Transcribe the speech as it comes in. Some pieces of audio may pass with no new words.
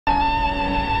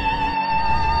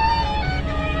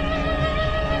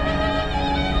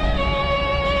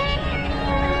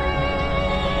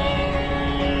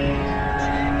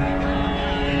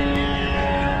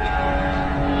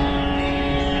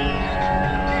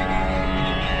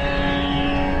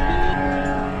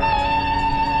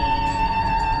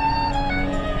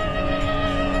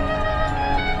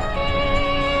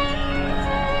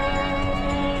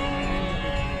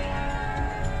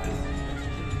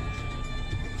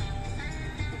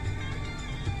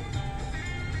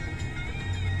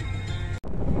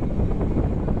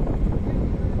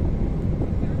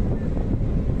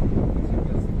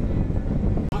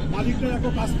এটা দেখো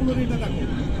কাশফুলের, এটা দেখো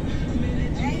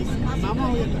নামা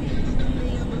হয়ে যায়।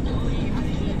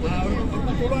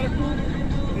 তোলো আর একটু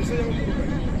এসে যাবো পুরোটাই।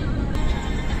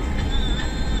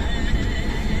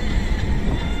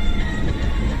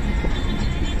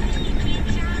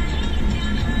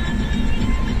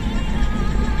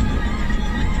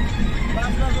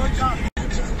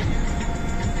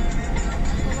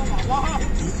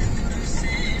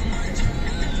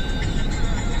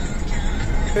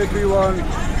 এভরিওয়ান,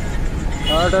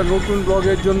 একটা নতুন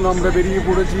ব্লগের জন্য আমরা বেরিয়ে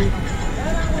পড়েছি।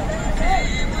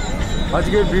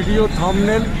 আজকের ভিডিও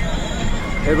থাম্বনেল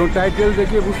এবং টাইটেল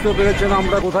দেখে বুঝতে পেরেছেন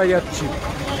আমরা কোথায় যাচ্ছি।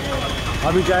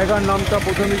 আমি জায়গার নামটা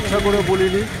প্রথমে ইচ্ছা করে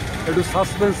বলিনি, একটু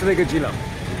সাসপেন্স রেখেছিলাম।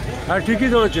 হ্যাঁ, ঠিকই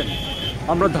ধরেছেন,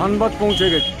 আমরা ধানবাদ পৌঁছে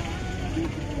গেছি।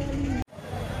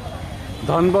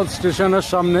 ধানবাদ স্টেশনের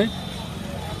সামনে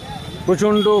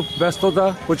প্রচণ্ড ব্যস্ততা,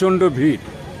 প্রচণ্ড ভিড়।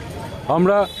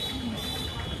 আমরা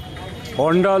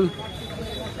অন্ডাল,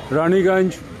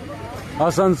 রানীগঞ্জ,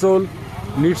 আসানসোল,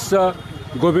 নিরসা,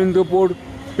 গোবিন্দপুর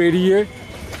পেরিয়ে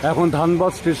এখন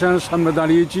ধানবাদ স্টেশনের সামনে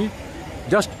দাঁড়িয়েছি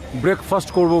জাস্ট ব্রেকফাস্ট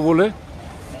করব বলে।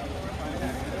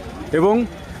 এবং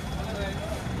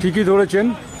ঠিকই ধরেছেন,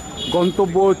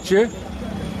 গন্তব্য হচ্ছে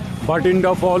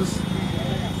ভাটিন্ডা ফলস,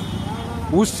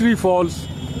 উশরি ফলস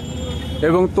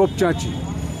এবং তোপচাঁচি।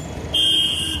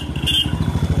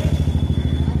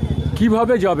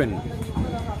 কিভাবে যাবেন?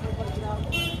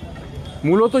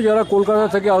 মূলত যারা কলকাতা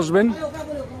থেকে আসবেন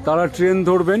তারা ট্রেন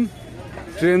ধরবেন,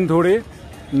 ট্রেন ধরে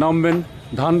নামবেন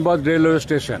ধানবাদ রেলওয়ে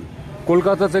স্টেশন।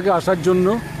 কলকাতা থেকে আসার জন্য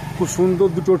খুব সুন্দর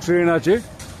দুটো ট্রেন আছে,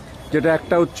 যেটা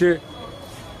একটা হচ্ছে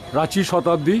রাঁচি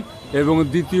শতাব্দী এবং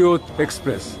দ্বিতীয়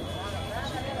এক্সপ্রেস।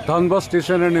 ধানবাদ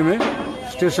স্টেশনে নেমে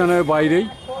স্টেশনের বাইরেই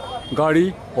গাড়ি,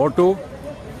 অটো,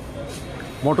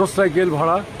 মোটরসাইকেল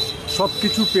ভাড়া সব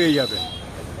কিছু পেয়ে যাবেন।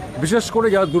 বিশেষ করে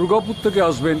যারা দুর্গাপুর থেকে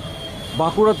আসবেন,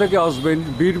 বাঁকুড়া থেকে আসবেন,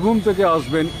 বীরভূম থেকে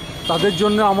আসবেন, তাদের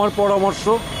জন্য আমার পরামর্শ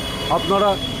আপনারা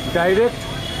ডাইরেক্ট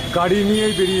গাড়ি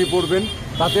নিয়েই বেরিয়ে পড়বেন,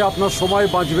 তাতে আপনার সময়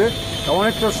বাঁচবে,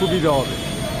 অনেকটা সুবিধা হবে।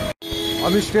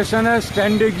 আমি স্টেশনে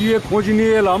স্ট্যান্ডে গিয়ে খোঁজ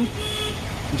নিয়ে এলাম,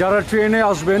 যারা ট্রেনে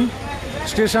আসবেন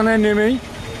স্টেশনে নেমেই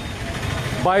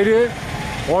বাইরে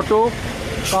অটো,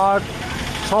 কার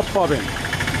সব পাবেন।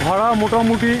 ভাড়া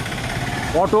মোটামুটি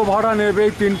অটো ভাড়া নেবে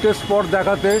তিনটে স্পট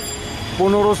দেখাতে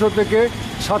 1500 থেকে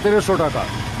 1700 টাকা।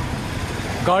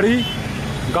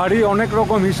 গাড়ি অনেক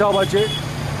রকম হিসাব আছে।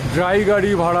 ড্রাই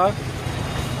গাড়ি ভাড়া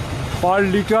পার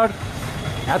লিটার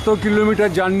এত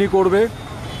কিলোমিটার জার্নি করবে,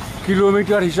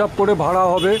 কিলোমিটার হিসাব করে ভাড়া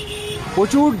হবে।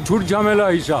 প্রচুর ঝুটঝামেলা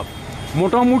হিসাব।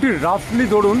 মোটামুটি রাফলি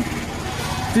ধরুন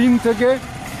 3 থেকে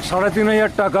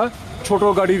 3500 টাকা ছোট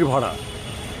গাড়ির ভাড়া।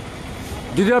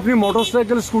 যদি আপনি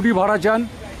মোটরসাইকেল, স্কুটি ভাড়া চান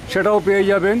সেটাও পেয়ে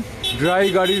যাবেন। ড্রাই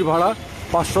গাড়ির ভাড়া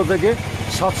 500 থেকে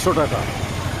 700 টাকা।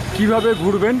 কিভাবে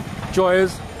ঘুরবেন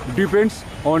চয়েস ডিপেন্ডস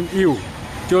অন ইউ।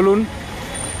 চলুন,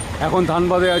 এখন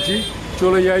ধানবাদে আছি,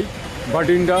 চলে যাই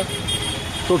ভাটিন্ডা,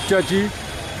 তোপচাঁচি,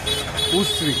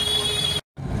 উশরি।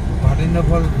 ভাটিন্ডা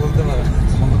ফলস বলতে পারেন।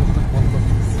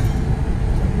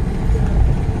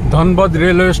 ধানবাদ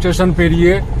রেলওয়ে স্টেশন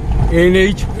পেরিয়ে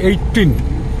NH18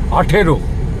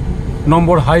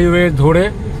 নম্বর হাইওয়ে ধরে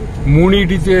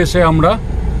মুনিডিতে এসে আমরা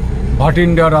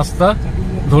ভাটিন্ডা রাস্তা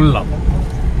ধরলাম।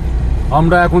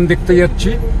 আমরা এখন দেখতে যাচ্ছি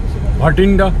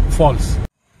Bathinda false,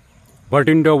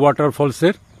 Bathinda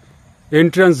ওয়াটারফলসের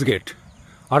entrance gate.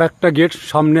 আর একটা গেট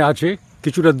সামনে আছে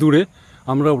কিছুটা দূরে,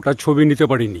 আমরা ওটা ছবি নিতে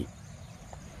পারিনি।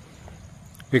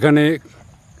 এখানে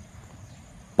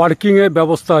পার্কিংয়ের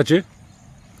ব্যবস্থা আছে,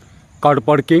 কার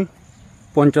পার্কিং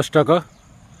 50 টাকা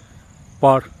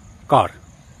পার কার।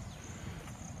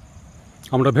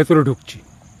 আমরা ভেতরে ঢুকছি।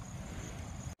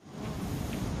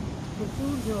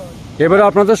 এবারে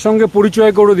আপনাদের সঙ্গে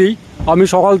পরিচয় করে দিই। আমি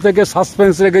সকাল থেকে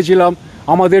সাসপেন্স রেখেছিলাম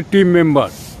আমাদের টিম মেম্বার,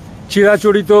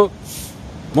 চিরাচরিত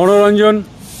মনোরঞ্জন,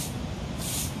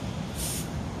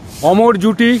 অমর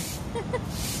জুটি,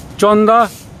 চন্দা,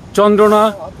 চন্দ্রনা,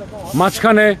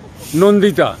 মাঝখানে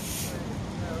নন্দিতা,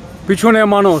 পিছনে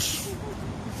মানস।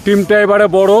 টিমটা এবারে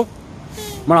বড়,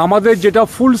 মানে আমাদের যেটা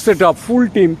full set up,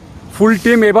 full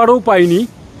team এবারেও পাইনি,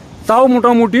 তাও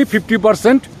মোটামুটি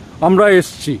 50% আমরা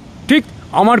এসছি। ঠিক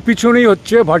আমার পিছনেই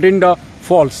হচ্ছে ভাটিন্ডা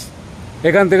ফলস।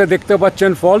 এখান থেকে দেখতে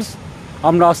পাচ্ছেন ফলস।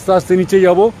 আমরা আস্তে আস্তে নিচে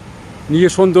যাব, নিয়ে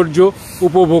সৌন্দর্য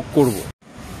উপভোগ করব।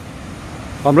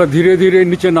 আমরা ধীরে ধীরে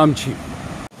নিচে নামছি।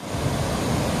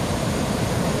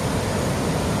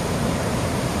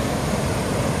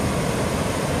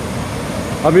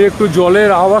 আমি একটু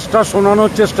জলের আওয়াজটা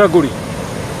শোনানোর চেষ্টা করি।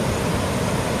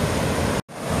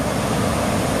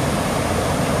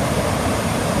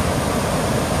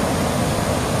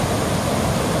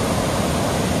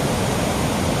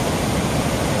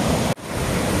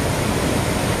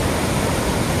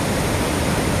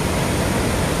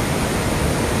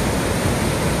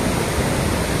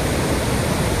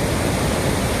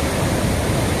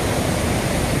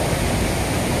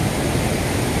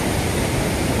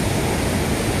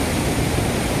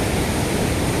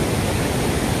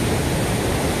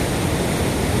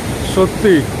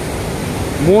 সত্যি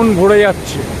মন ভরে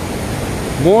যাচ্ছে,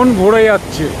 মন ভরে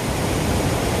যাচ্ছে।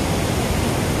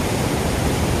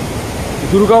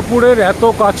 দুর্গাপুরের এত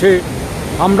কাছে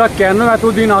আমরা কেন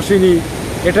এতদিন আসিনি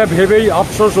এটা ভেবেই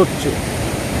আফসোস হচ্ছে।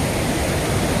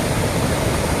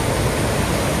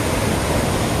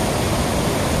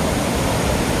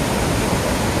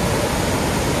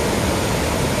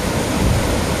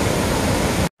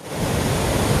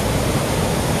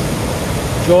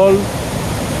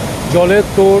 জলের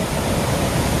তোড়,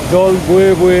 জল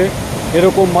বয়ে বয়ে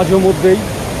এরকম মাঝে মধ্যেই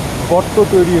গর্ত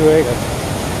তৈরি হয়ে গেছে।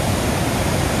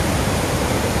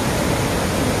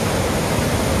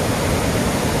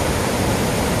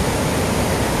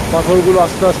 পাথরগুলো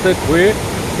আস্তে আস্তে ক্ষয়ে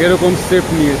এরকম শেপ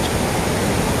নিয়েছে।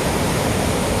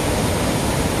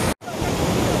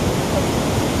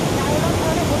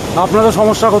 আপনাদের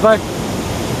সমস্যা কোথায়?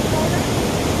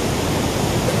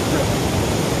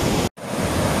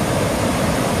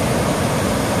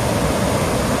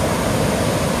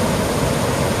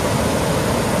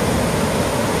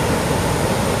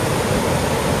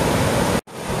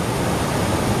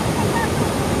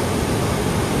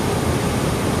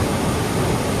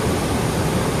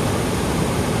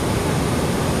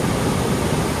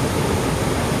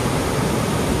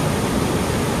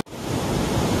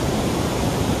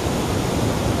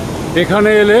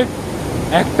 এখানে এলে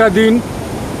একটা দিন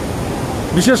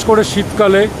বিশেষ করে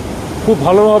শীতকালে খুব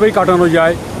ভালোভাবেই কাটানো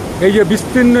যায়। এই যে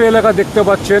বিস্তীর্ণ এলাকা দেখতে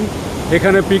পাচ্ছেন,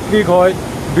 এখানে পিকনিক হয়,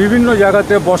 বিভিন্ন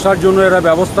জায়গাতে বসার জন্য এরা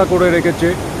ব্যবস্থা করে রেখেছে।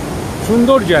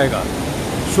 সুন্দর জায়গা,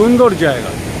 সুন্দর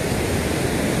জায়গা।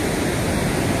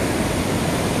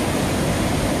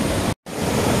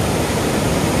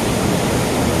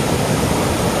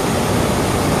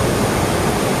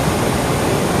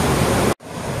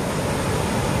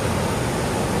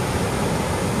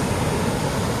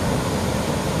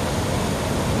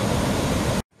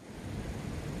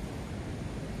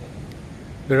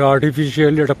 এরা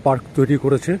আর্টিফিশিয়ালি একটা পার্ক তৈরি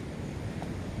করেছে,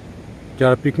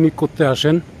 যারা পিকনিক করতে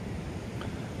আসেন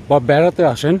বা বেড়াতে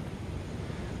আসেন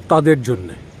তাদের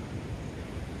জন্যে।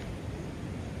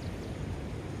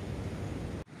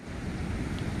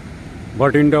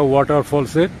 ভাটিন্ডা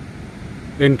ওয়াটারফলসের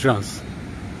এন্ট্রান্স,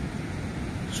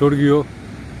 স্বর্গীয়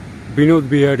বিনোদ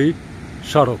বিহারী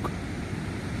স্মারক।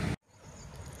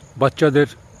 বাচ্চাদের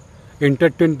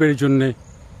এন্টারটেনমেন্টের জন্যে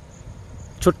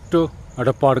ছোট্ট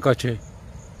একটা পার্ক আছে।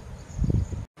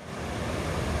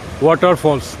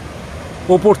 ওয়াটারফলস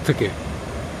ওপর থেকে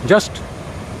জাস্ট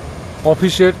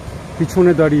অফিসের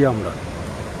পিছনে দাঁড়িয়ে আমরা।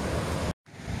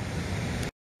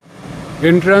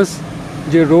 এন্ট্রান্স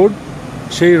যে রোড,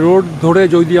 সেই রোড ধরে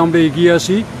যদি আমরা এগিয়ে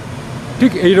আসি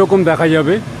ঠিক এই রকম দেখা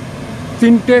যাবে।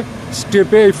 3টে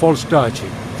স্টেপে এই ফলসটা আছে,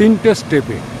 3টে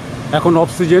স্টেপে। এখন অফ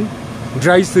সিজন,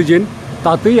 ড্রাই সিজন,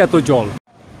 তাতেই এত জল।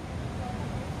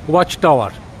 ওয়াচ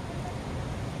টাওয়ার,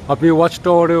 আপনি ওয়াচ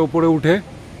টাওয়ারের ওপরে উঠে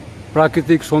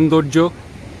প্রাকৃতিক সৌন্দর্য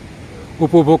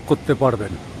উপভোগ করতে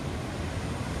পারবেন।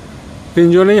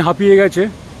 3জনেই হাঁপিয়ে গেছে,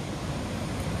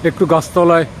 একটু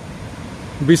গাছতলায়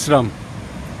বিশ্রাম।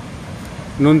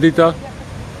 নন্দিতা,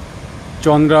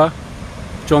 চন্দ্রা,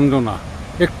 চন্দনা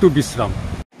একটু বিশ্রাম।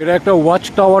 এরা একটা ওয়াচ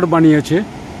টাওয়ার বানিয়েছে।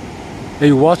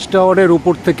 এই ওয়াচ টাওয়ারের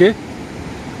উপর থেকে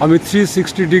আমি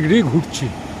 360 ডিগ্রি ঘুরছি।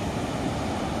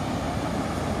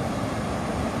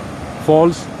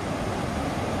 ফলস,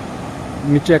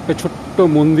 নিচে একটা ছোট্ট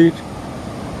মন্দির,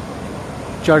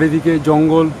 চারিদিকে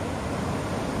জঙ্গল।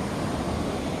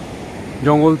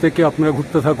 জঙ্গল থেকে আপনারা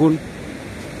ঘুরতে থাকুন।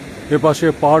 এপাশে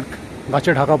পার্ক,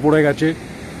 গাছে ঢাকা পড়ে গেছে,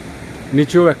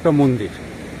 নিচেও একটা মন্দির।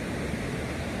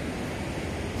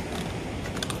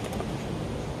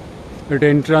 এটা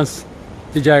এন্ট্রান্স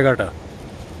এই জায়গাটা।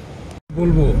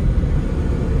 বলবো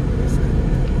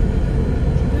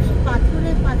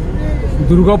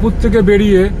দুর্গাপুর থেকে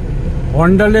বেরিয়ে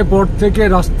হন্ডালে পর থেকে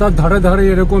রাস্তার ধারে ধারে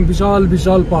এরকম বিশাল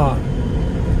বিশাল পাহাড়।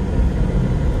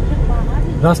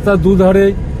 রাস্তার দুধারে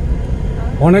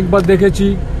অনেকবার দেখেছি,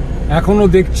 এখনো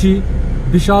দেখছি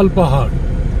বিশাল পাহাড়।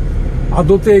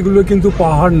 আদতে এগুলো কিন্তু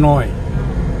পাহাড় নয়,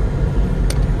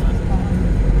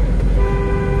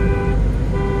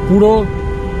 পুরো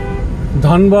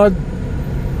ধানবাদ,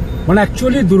 মানে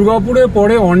অ্যাকচুয়ালি দুর্গাপুরে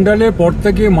পরে অন্ডালে পর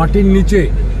থেকে মাটির নিচে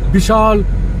বিশাল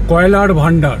কয়লার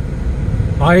ভান্ডার।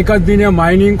 আগেকার দিনে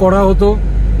মাইনিং করা হতো,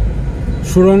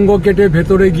 সুড়ঙ্গ কেটে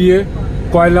ভেতরে গিয়ে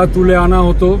কয়লা তুলে আনা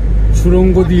হতো,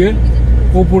 সুড়ঙ্গ দিয়ে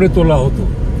ওপরে তোলা হতো।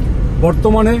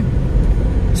 বর্তমানে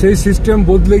সেই সিস্টেম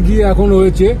বদলে গিয়ে এখন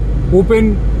হয়েছে ওপেন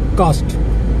কাস্ট।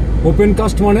 ওপেন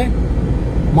কাস্ট মানে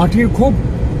মাটির খুব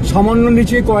সামান্য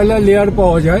নিচে কয়লা লেয়ার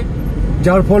পাওয়া যায়,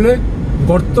 যার ফলে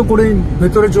গর্ত করে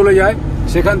ভেতরে চলে যায়,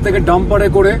 সেখান থেকে ডাম্পারে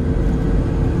করে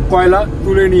কয়লা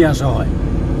তুলে নিয়ে আসা হয়।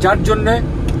 যার জন্যে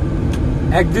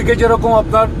একদিকে যেরকম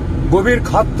আপনার গভীর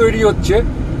খাত তৈরি হচ্ছে,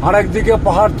 আর একদিকে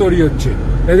পাহাড় তৈরি হচ্ছে।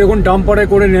 এই দেখুন ডাম্পারে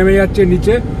করে নেমে যাচ্ছে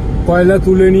নিচে, কয়লা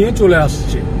তুলে নিয়ে চলে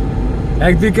আসছে।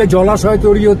 একদিকে জলাশয়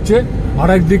তৈরি হচ্ছে, আর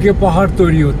একদিকে পাহাড়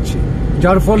তৈরি হচ্ছে,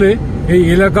 যার ফলে এই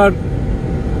এলাকার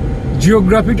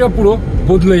জিওগ্রাফিটা পুরো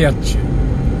বদলে যাচ্ছে।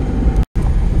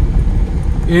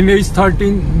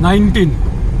 NH-19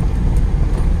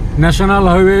 ন্যাশনাল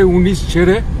হাইওয়ে 19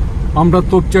 ছেড়ে আমরা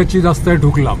তোপচাঁচি রাস্তায়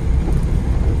ঢুকলাম।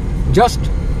 Just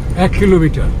 1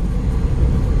 kilometre.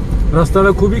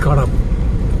 রাস্তাটা খুবই খারাপ,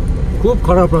 খুব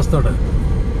খারাপ রাস্তাটা।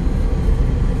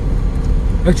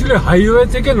 অ্যাকচুয়ালি হাইওয়ে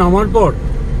থেকে নামার পর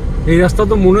এই রাস্তা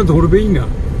তো মনে ধরবেই না।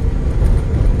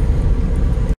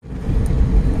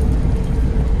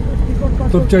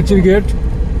 তোপচাঁচির গেট,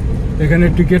 এখানে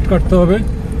টিকিট কাটতে হবে।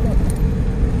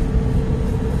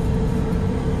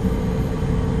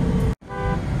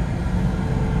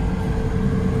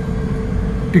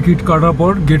 টিকিট কাটার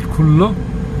পর গেট খুললো,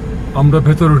 আমরা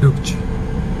ভেতরে ঢুকছি।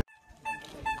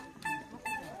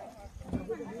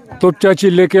 তোপচাঁচি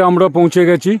লেকে আমরা পৌঁছে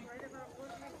গেছি।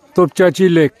 তোপচাঁচি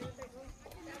লেক,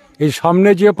 এই সামনে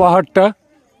যে পাহাড়টা,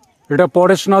 এটা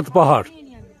পরেশনাথ পাহাড়।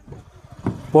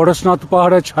 পরেশনাথ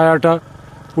পাহাড়ের ছায়াটা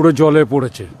পুরো জলে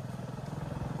পড়েছে।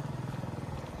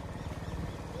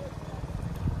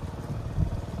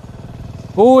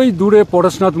 ওই দূরে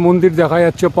পরেশনাথ মন্দির দেখা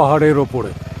যাচ্ছে পাহাড়ের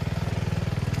ওপরে।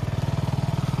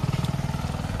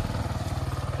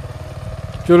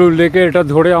 চলুন লেকে এটা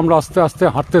ধরে আমরা আস্তে আস্তে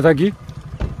হাঁটতে থাকি।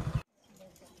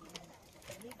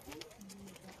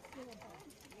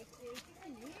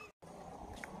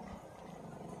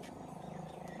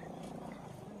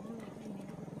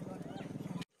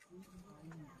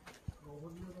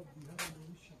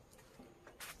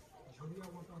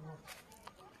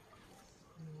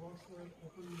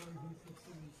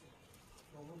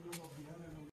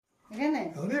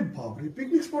 अरे बाप रे,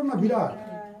 पिकनिक स्पॉट ना विराट।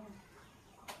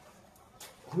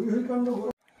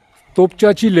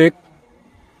 তোপচাঁচি লেক,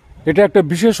 এটা একটা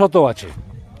বিশেষত্ব আছে।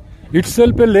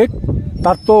 ইটসেলফে লেক,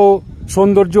 তার তো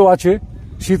সৌন্দর্য আছে,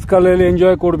 শীতকালে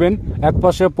এনজয় করবেন।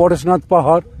 একপাশে পরেশনাথ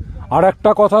পাহাড়, আর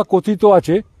একটা কথা কথিত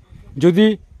আছে, যদি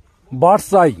বার্ডস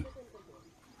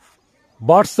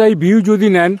আই ভিউ যদি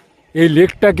নেন, এই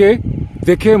লেকটাকে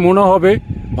দেখে মনে হবে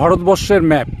ভারতবর্ষের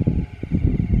ম্যাপ,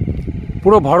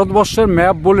 পুরো ভারতবর্ষের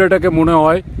ম্যাপ বলে এটাকে মনে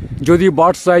হয়, যদি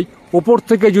বার্ডস আই ওপর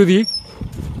থেকে যদি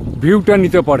ভিউটা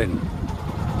নিতে পারেন।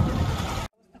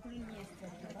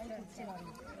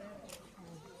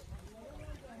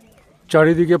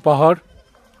 চারিদিকে পাহাড়,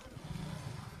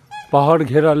 পাহাড়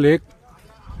ঘেরা লেক,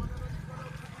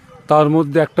 তার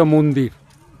মধ্যে একটা মন্দির,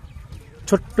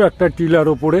 ছোট্ট একটা টিলার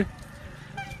ওপরে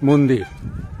মন্দির,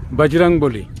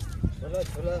 বজরংবলী।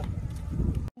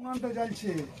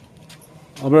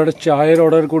 আমরা একটা চায়ের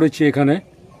অর্ডার করেছি এখানে,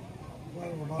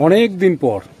 অনেক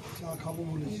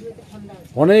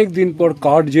দিন পর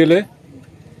কাঠ জেলে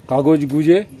কাগজ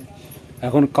গুজে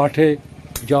এখন কাঠে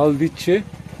জাল দিচ্ছে,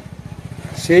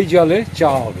 সেই জালে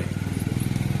চা হবে।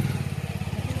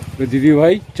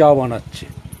 দিদিভাই চা বানাচ্ছে,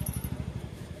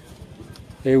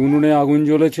 এই উনুনে আগুন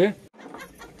জ্বলেছে।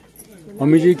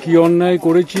 আমি যে কি অন্যায়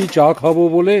করেছি চা খাবো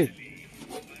বলে,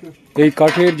 এই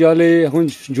কাঠের জালে এখন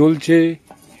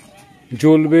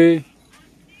জ্বলবে,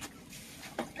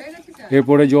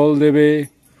 এরপরে জল দেবে,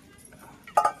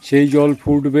 সেই জল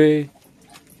ফুটবে,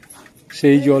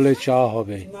 সেই জলে চা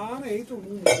হবে।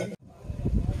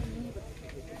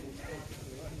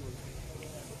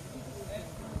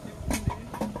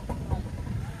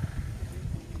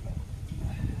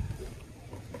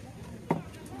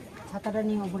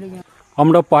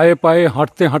 আমরা পায়ে পায়ে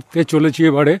হাঁটতে হাঁটতে চলেছি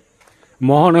এবারে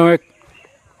মহানায়ক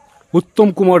উত্তম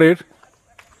কুমারের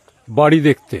বাড়ি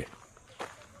দেখতে।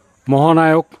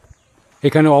 মহানায়ক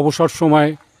এখানে অবসর সময়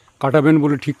কাটাবেন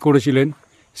বলে ঠিক করেছিলেন,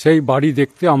 সেই বাড়ি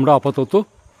দেখতে আমরা আপাতত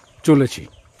চলেছি।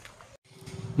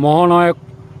 মহানায়ক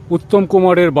উত্তম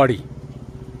কুমারের বাড়ি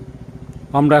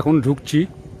আমরা এখন ঢুকছি,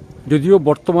 যদিও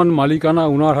বর্তমান মালিকানা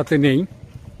ওনার হাতে নেই।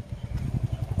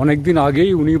 অনেক দিন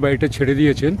আগেই উনি বাড়িটা ছেড়ে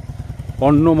দিয়েছেন,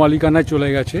 অন্য মালিকানায় চলে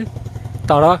গেছে।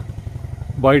 তারা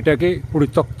বাড়িটাকে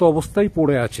পরিত্যক্ত অবস্থায়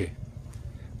পড়ে আছে,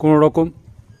 কোনো রকম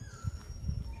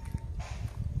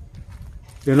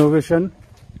রেনোভেশন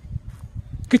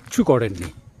কিচ্ছু করেননি,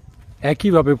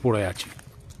 একইভাবে পড়ে আছে।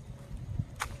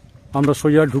 আমরা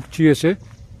সোজা ঢুকছি, এসে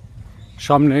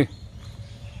সামনে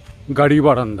গাড়ি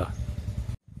বারান্দা।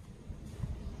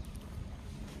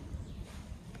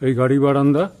 এই গাড়ি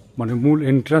বারান্দা মানে মূল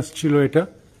এন্ট্রান্স ছিল এটা।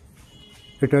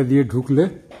 এটা দিয়ে ঢুকলে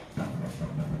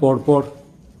পরপর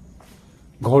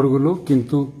ঘরগুলো,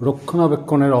 কিন্তু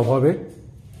রক্ষণাবেক্ষণের অভাবে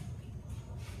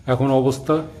এখন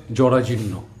অবস্থা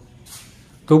জরাজীর্ণ।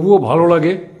 তবুও ভালো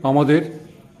লাগে আমাদের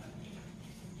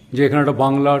যে এখানে একটা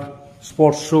বাংলার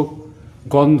স্পর্শ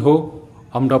গন্ধ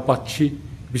আমরা পাচ্ছি,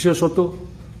 বিশেষত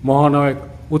মহানায়ক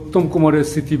উত্তম কুমারের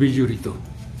স্মৃতি বিজড়িত।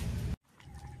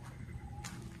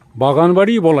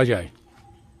 বাগানবাড়ি বলা যায়,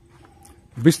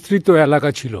 বিস্তৃত এলাকা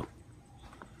ছিল,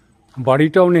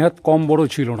 বাড়িটাও নেহাত কম বড়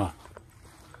ছিল না।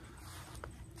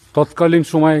 তৎকালীন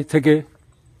সময় থেকে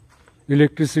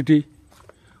ইলেকট্রিসিটি,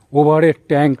 ওভারের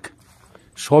ট্যাঙ্ক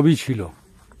সবই ছিল।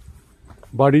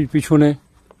 বাড়ির পিছনে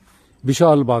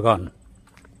বিশাল বাগান,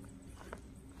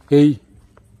 এই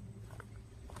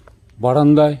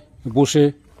বারান্দায় বসে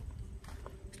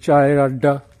চায়ের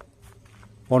আড্ডা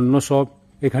অন্য সব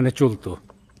এখানে চলতো।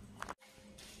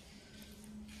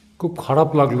 খুব খারাপ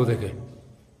লাগলো দেখে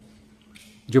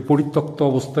যে পরিত্যক্ত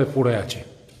অবস্থায় পড়ে আছে।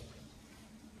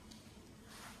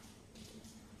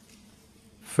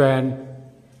 ফ্যান,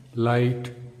 লাইট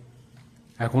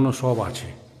এখনো সব আছে।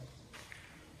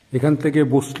 এখান থেকে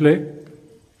বসলে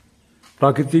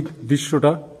প্রাকৃতিক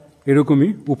দৃশ্যটা এরকমই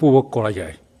উপভোগ করা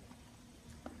যায়।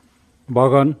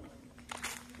 বাগান,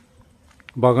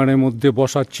 বাগানের মধ্যে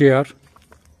বসার চেয়ার,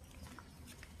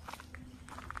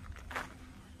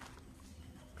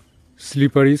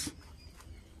 স্লিপারিস,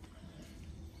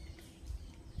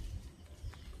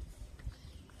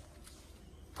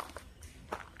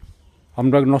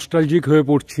 আমরা নস্টালজিক হয়ে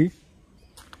পড়ছি,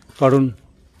 কারণ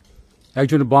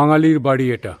একজন বাঙালির বাড়ি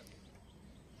এটা,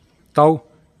 তাও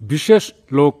বিশেষ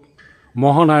লোক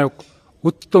মহানায়ক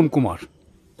উত্তম কুমার।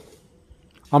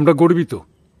 আমরা গর্বিত।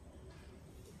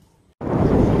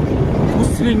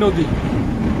 উশ্রী নদী,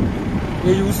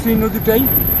 এই উশ্রী নদীটাই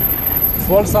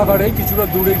ফলস আকারে কিছুটা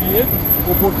দূরে গিয়ে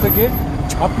ওপর থেকে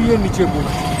ঝাঁপিয়ে নিচে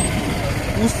পড়ছে।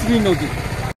 উশ্রী নদী।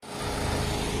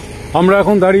 আমরা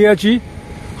এখন দাঁড়িয়ে আছি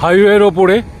হাইওয়ের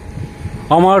ওপরে।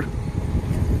 আমার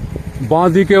বাঁ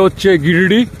দিকে হচ্ছে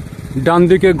গিরিডি, ডান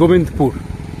দিকে গোবিন্দপুর,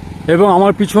 এবং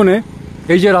আমার পিছনে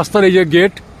এই যে রাস্তার এই যে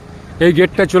গেট, এই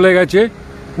গেটটা চলে গেছে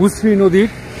উশ্রী নদীর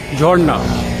ঝর্ণা,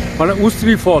 মানে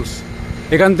উশ্রী ফলস।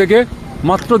 এখান থেকে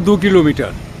মাত্র 2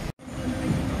 কিলোমিটার।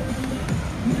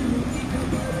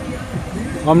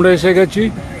 আমরা এসে গেছি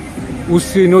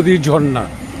উশ্রী নদীর ঝর্ণা।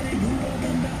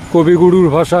 কবিগুরুর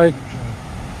ভাষায়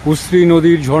উশ্রী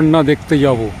নদীর ঝর্ণা দেখতে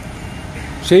যাব।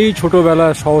 সেই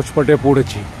ছোটবেলায় সহজপাঠে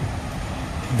পড়েছি।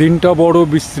 দিনটা বড়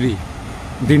বিশ্রী,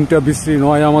 দিনটা বিশ্রী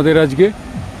নয় আমাদের আজকে,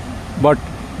 বাট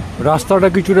রাস্তাটা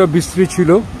কিছুটা বিশ্রী ছিল।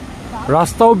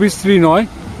 রাস্তাও বিশ্রী নয়,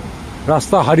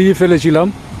 রাস্তা হারিয়ে ফেলেছিলাম,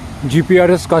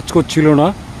 জিপিআরএস কাজ করছিল না।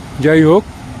 যাই হোক,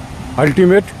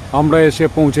 আলটিমেট আমরা এসে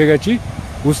পৌঁছে গেছি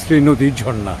উশ্রী নদীর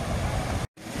ঝর্ণা।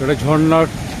 এটা ঝর্ণার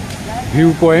ভিউ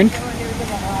পয়েন্ট,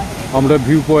 আমরা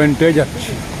ভিউ পয়েন্টে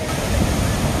যাচ্ছি।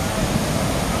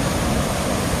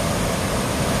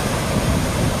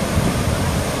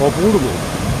 অপূর্ব,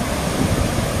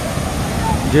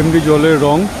 যেমনি জলের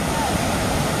রং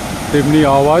তেমনি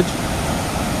আওয়াজ,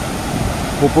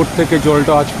 উপর থেকে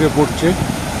জলটা আছড়ে পড়ছে।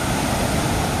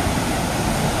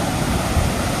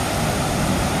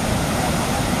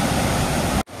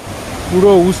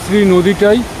 পুরো উশ্রী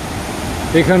নদীটাই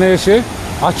এখানে এসে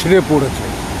আছড়ে পড়েছে।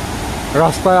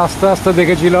 রাস্তায় আস্তে আস্তে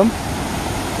দেখেছিলাম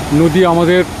নদী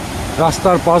আমাদের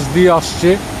রাস্তার পাশ দিয়ে আসছে,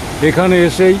 এখানে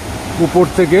এসেই উপর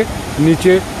থেকে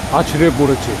নিচে আছড়ে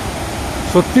পড়েছে।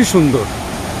 সত্যি সুন্দর,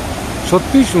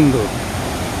 সত্যি সুন্দর।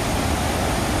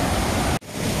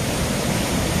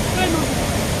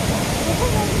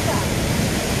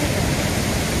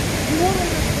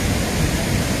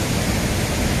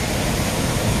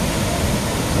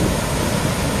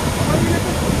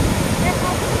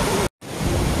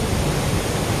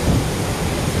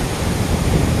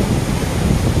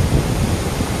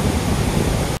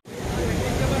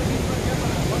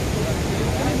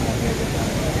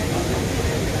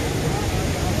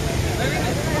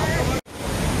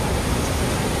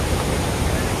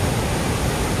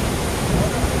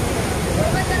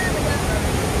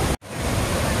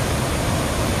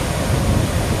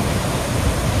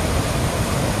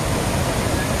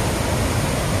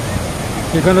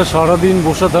 এখানে সারাদিন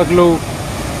বসে থাকলেও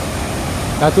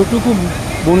এতটুকু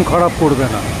মন খারাপ করবে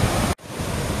না।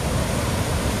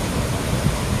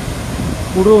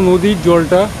 পুরো নদীর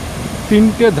জলটা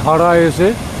 3টে ধারা এসে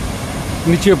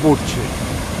নিচে পড়ছে।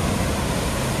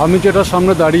 আমি যেটা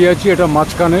সামনে দাঁড়িয়ে আছি এটা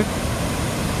মাঝখানে,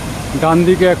 ডান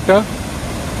দিকে একটা,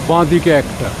 বাঁ দিকে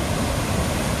একটা।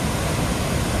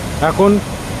 এখন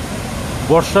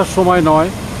বর্ষার সময় নয়,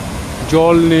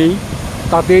 জল নেই,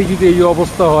 তাতেই যদি এই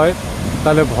অবস্থা হয়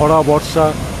তাহলে ভরা বর্ষা,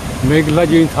 মেঘলা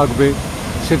যেই থাকবে,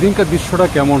 সেদিনকার দৃশ্যটা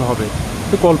কেমন হবে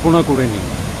তো কল্পনা করে নিন।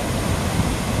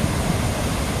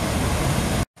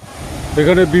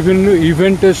 এখানে বিভিন্ন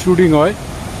ইভেন্টের শুটিং হয়,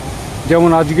 যেমন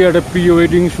আজকে একটা প্রি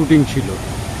ওয়েডিং শুটিং ছিল।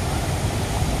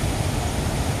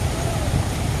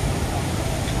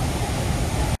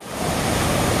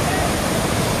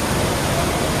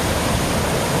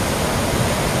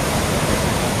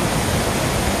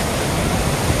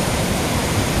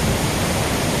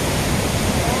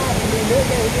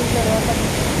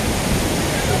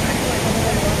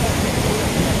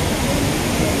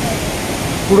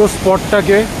 পুরো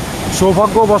স্পটটাকে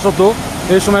সৌভাগ্যবশত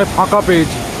এই সময় ফাঁকা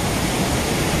পেয়েছি।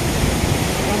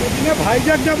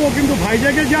 ভাইজাগ যাবো, কিন্তু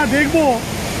ভাইজাগে যা দেখবো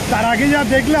তার আগে যা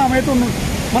দেখলাম এ তো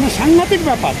মানে সাংঘাতিক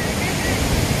ব্যাপার।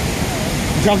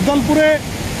 জগদলপুরে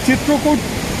চিত্রকূট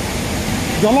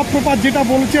জলপ্রপাত যেটা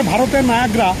বলছে ভারতের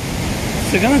নায়াগ্রা,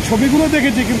 সেখানে ছবিগুলো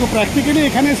দেখেছি, কিন্তু প্র্যাকটিক্যালি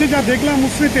এখানে এসে যা দেখলাম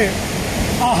উশ্রিতে,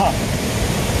 আহা,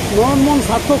 মন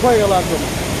সার্থক হয়ে গেল একদম।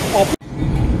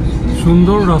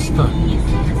 সুন্দর রাস্তা,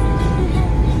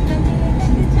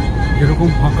 এরকম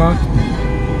ফাঁকা,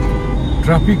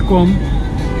 ট্রাফিক কম।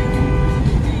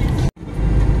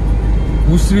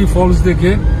 উশরি ফলস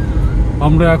দেখে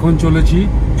আমরা এখন চলেছি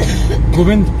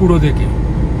গোবিন্দপুর দেখে।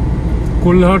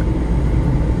 কোল্হাট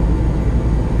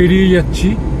পেরিয়ে যাচ্ছি,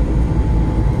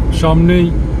 সামনেই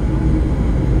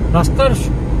রাস্তার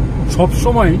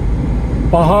সবসময়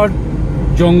পাহাড়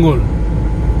জঙ্গল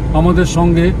আমাদের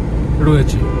সঙ্গে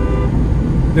রয়েছে।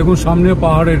 দেখুন সামনে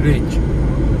পাহাড়ের রেঞ্জ,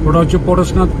 ওটা হচ্ছে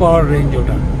পরশনাথ পাহাড় রেঞ্জ।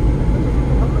 ওটা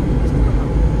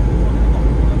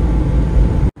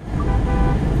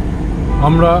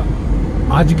আমরা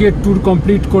আজকের ট্যুর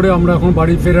কমপ্লিট করে আমরা এখন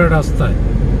বাড়ি ফেরার রাস্তায়।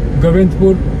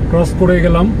 গোবিন্দপুর ক্রস করে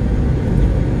গেলাম,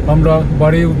 আমরা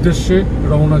বাড়ির উদ্দেশ্যে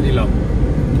রওনা দিলাম।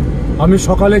 আমি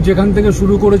সকালে যেখান থেকে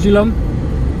শুরু করেছিলাম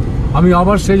আমি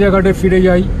আবার সেই জায়গাটায় ফিরে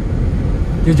যাই,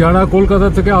 যে যারা কলকাতা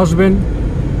থেকে আসবেন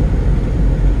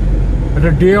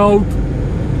একটা ডে আউট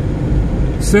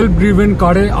সেলফ ড্রিভেন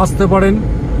কারে আসতে পারেন,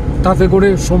 তাতে করে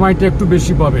সময়টা একটু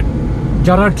বেশি পাবেন।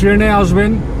 যারা ট্রেনে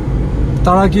আসবেন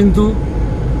তারা কিন্তু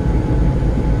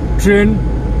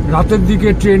রাতের দিকে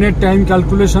ট্রেনের টাইম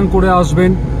ক্যালকুলেশন করে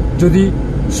আসবেন, যদি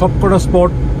সবকটা স্পট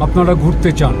আপনারা ঘুরতে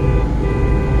চান।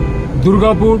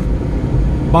 দুর্গাপুর,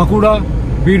 বাঁকুড়া,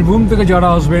 বীরভূম থেকে যারা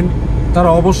আসবেন তারা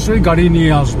অবশ্যই গাড়ি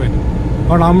নিয়ে আসবেন,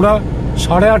 কারণ আমরা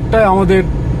 8:30টায় আমাদের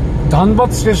ধানবাদ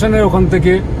স্টেশনের ওখান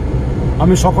থেকে,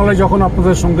 আমি সকালে যখন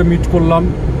আপনাদের সঙ্গে মিট করলাম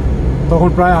তখন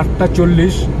প্রায়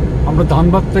 8:40 আমরা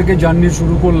ধানবাদ থেকে জার্নি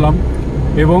শুরু করলাম,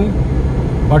 এবং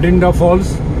ভাটিন্ডা ফলস,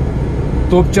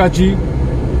 তোপচাচি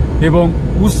এবং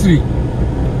উশরি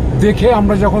দেখে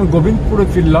আমরা যখন গোবিন্দপুরে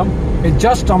ফিরলাম, এই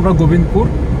জাস্ট আমরা গোবিন্দপুর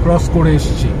ক্রস করে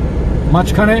এসেছি।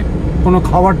 মাঝখানে কোনো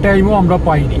খাওয়ার টাইমও আমরা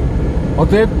পাইনি।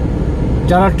 অতএব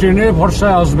যারা ট্রেনের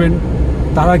ভরসায় আসবেন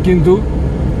তারা কিন্তু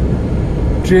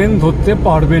ট্রেন ধরতে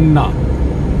পারবেন না,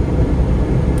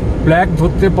 ব্ল্যাক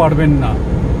ধরতে পারবেন না,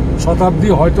 শতাব্দী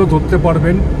হয়তো ধরতে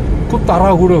পারবেন, খুব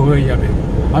তাড়াহুড়ো হয়ে যাবে।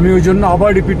 আমি ওই জন্য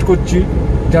আবার রিপিট করছি,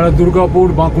 যারা দুর্গাপুর,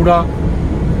 বাঁকুড়া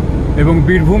এবং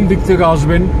বীরভূম দিক থেকে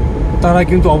আসবেন তারা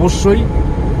কিন্তু অবশ্যই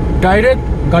ডাইরেক্ট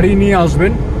গাড়ি নিয়ে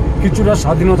আসবেন। কিছুটা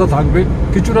স্বাধীনতা থাকবে,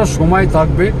 কিছুটা সময়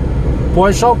থাকবে,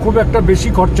 পয়সাও খুব একটা বেশি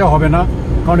খরচা হবে না।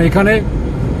 কারণ এখানে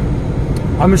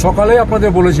আমি সকালে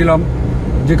আপনাদের বলেছিলাম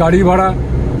যে গাড়ি ভাড়া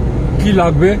কি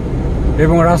লাগবে,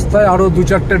 এবং রাস্তায় আরও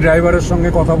 2-4টে ড্রাইভারের সঙ্গে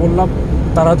কথা বললাম,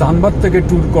 তারা ধানবাদ থেকে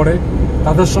ট্যুর করে,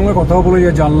 তাদের সঙ্গে কথা বলে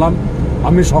জানলাম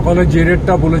আমি সকালে যে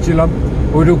রেটটা বলেছিলাম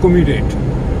ওই রকমই রেট।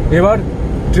 এবার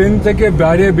ট্রেন থেকে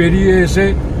বাইরে বেরিয়ে এসে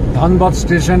ধানবাদ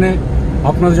স্টেশনে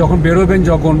আপনারা যখন বেরোবেন,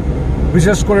 যখন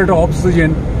বিশেষ করে এটা অফ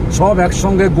সিজন, সব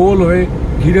একসঙ্গে গোল হয়ে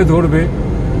ঘিরে ধরবে,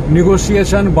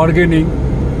 নেগোসিয়েশন, বার্গেনিং,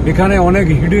 এখানে অনেক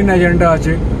হিডেন এজেন্ডা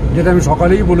আছে, যেটা আমি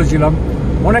সকালেই বলেছিলাম,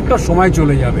 অনেকটা সময়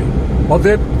চলে যাবে।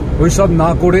 অতএব ওইসব না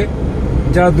করে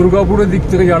যারা দুর্গাপুরের দিক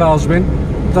থেকে যারা আসবেন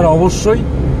তারা অবশ্যই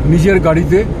নিজের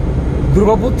গাড়িতে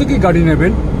দুর্গাপুর থেকেই গাড়ি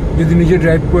নেবেন। যদি নিজে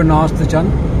ড্রাইভ করে না আসতে চান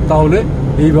তাহলে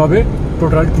এইভাবে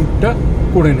টোটাল ট্যুরটা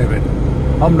করে নেবেন।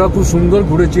 আমরা খুব সুন্দর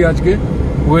ঘুরেছি আজকে,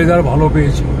 ওয়েদার ভালো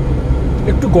পেয়েছি,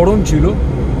 একটু গরম ছিল,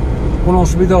 কোনো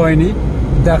অসুবিধা হয়নি,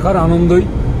 দেখার আনন্দই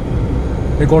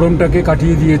এই গরমটাকে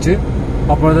কাটিয়ে দিয়েছে।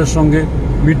 আপনাদের সঙ্গে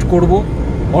মিট করব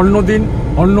অন্য দিন,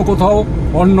 অন্য কোথাও,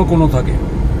 অন্য কোনো থাকে।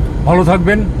 ভালো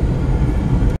থাকবেন।